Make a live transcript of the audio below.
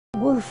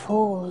Wolf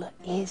Hall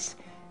is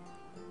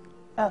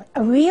a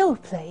real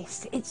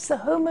place. It's the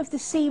home of the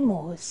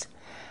Seymours,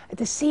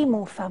 the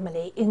Seymour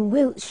family in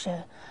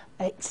Wiltshire.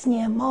 It's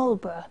near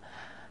Marlborough,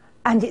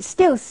 and it's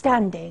still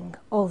standing,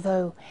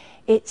 although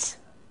it's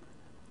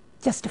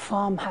just a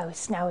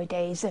farmhouse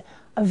nowadays,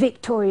 a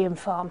Victorian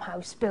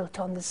farmhouse built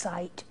on the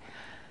site.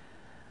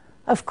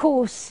 Of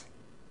course,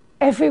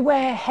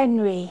 everywhere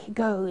Henry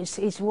goes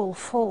is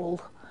Wolf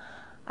Hall,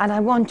 and I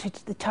wanted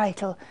the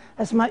title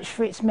as much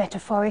for its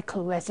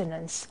metaphorical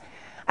resonance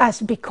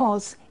as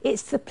because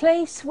it's the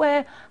place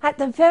where, at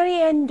the very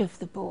end of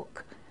the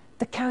book,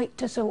 the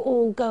characters are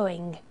all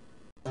going.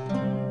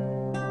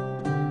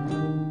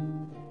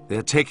 They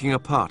are taking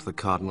apart the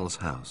Cardinal's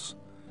house.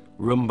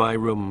 Room by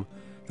room,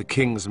 the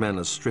King's men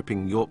are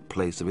stripping York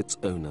Place of its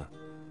owner.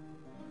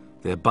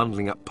 They are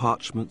bundling up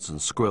parchments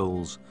and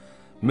scrolls,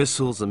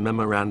 missiles and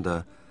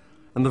memoranda,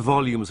 and the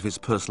volumes of his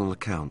personal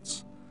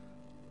accounts.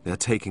 They are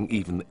taking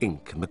even the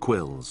ink and the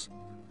quills.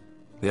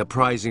 They are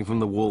prizing from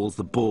the walls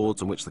the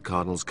boards on which the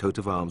Cardinal's coat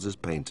of arms is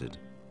painted.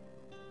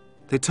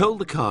 They told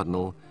the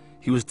Cardinal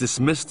he was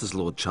dismissed as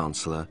Lord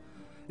Chancellor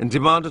and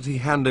demanded he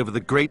hand over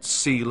the Great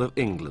Seal of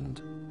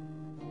England.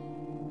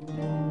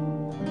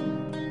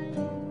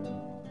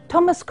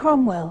 Thomas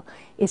Cromwell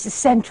is the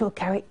central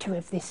character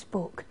of this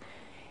book.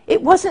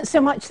 It wasn't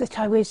so much that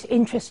I was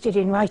interested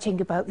in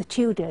writing about the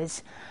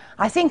Tudors.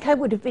 I think I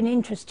would have been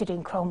interested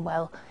in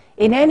Cromwell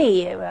in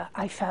any era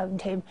I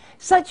found him.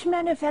 Such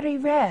men are very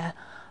rare,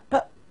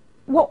 but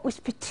what was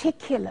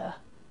particular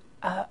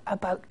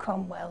about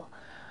Cromwell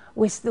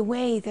was the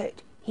way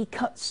that he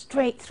cut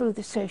straight through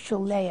the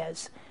social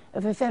layers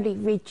of a very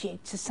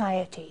rigid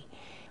society,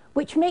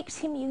 which makes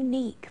him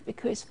unique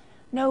because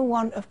no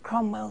one of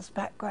Cromwell's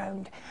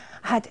background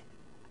had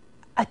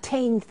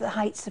attained the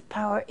heights of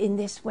power in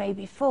this way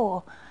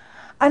before.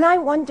 And I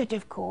wondered,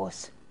 of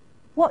course,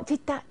 what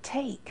did that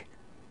take?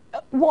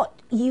 What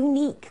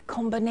unique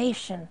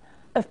combination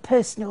of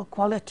personal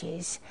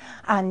qualities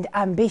and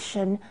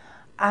ambition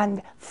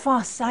and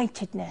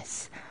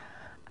far-sightedness?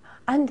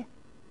 And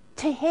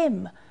to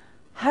him,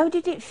 how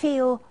did it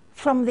feel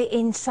from the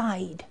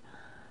inside?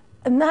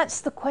 And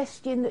that's the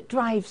question that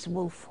drives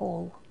Wolf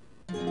Hall.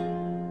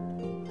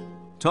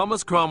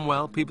 Thomas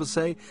Cromwell, people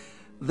say,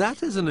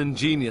 that is an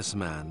ingenious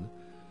man.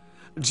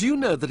 Do you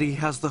know that he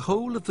has the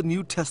whole of the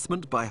New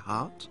Testament by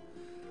heart?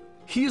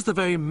 He is the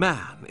very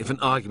man if an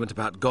argument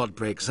about God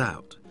breaks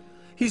out.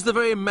 He's the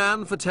very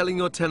man for telling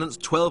your tenants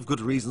 12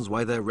 good reasons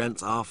why their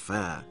rents are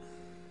fair.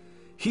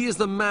 He is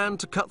the man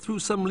to cut through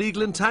some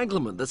legal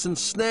entanglement that's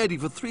ensnared you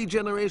for 3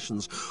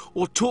 generations,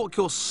 or talk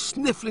your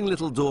sniffling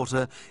little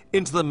daughter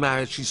into the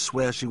marriage she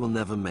swears she will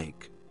never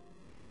make.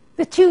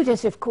 The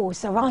Tudors, of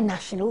course, are our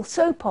national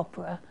soap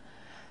opera.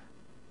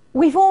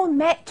 We've all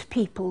met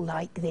people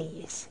like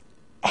these.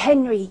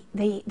 Henry,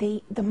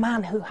 the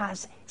man who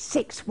has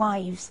 6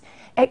 wives,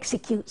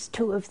 executes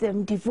 2 of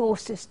them,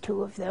 divorces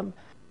 2 of them.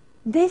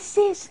 This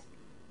is,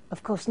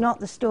 of course, not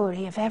the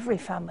story of every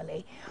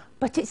family,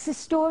 but it's the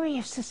story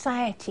of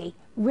society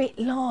writ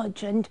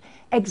large and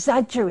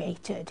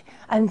exaggerated,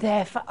 and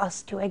there for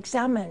us to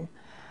examine.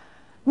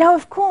 Now,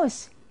 of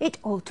course, it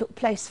all took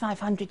place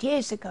 500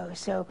 years ago,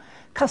 so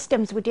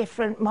customs were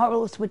different,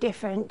 morals were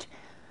different.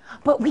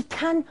 But we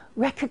can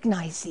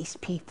recognise these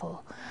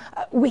people.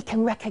 We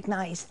can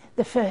recognise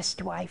the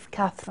first wife,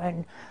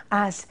 Catherine,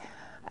 as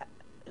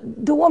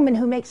the woman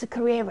who makes a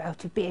career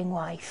out of being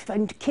wife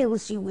and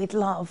kills you with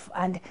love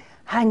and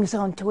hangs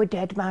on to a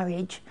dead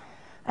marriage.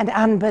 And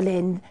Anne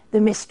Boleyn, the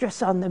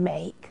mistress on the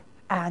make.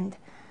 And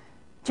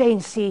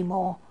Jane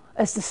Seymour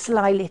as the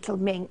sly little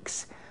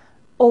minx,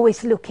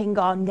 always looking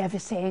on, never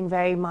saying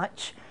very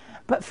much,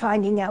 but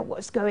finding out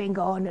what's going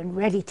on and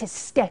ready to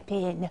step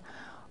in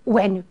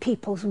when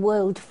people's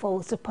world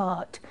falls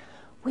apart.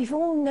 We've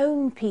all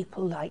known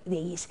people like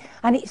these,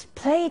 and it's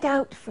played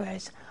out for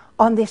us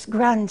on this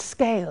grand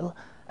scale,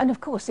 and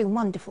of course in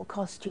wonderful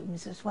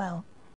costumes as well.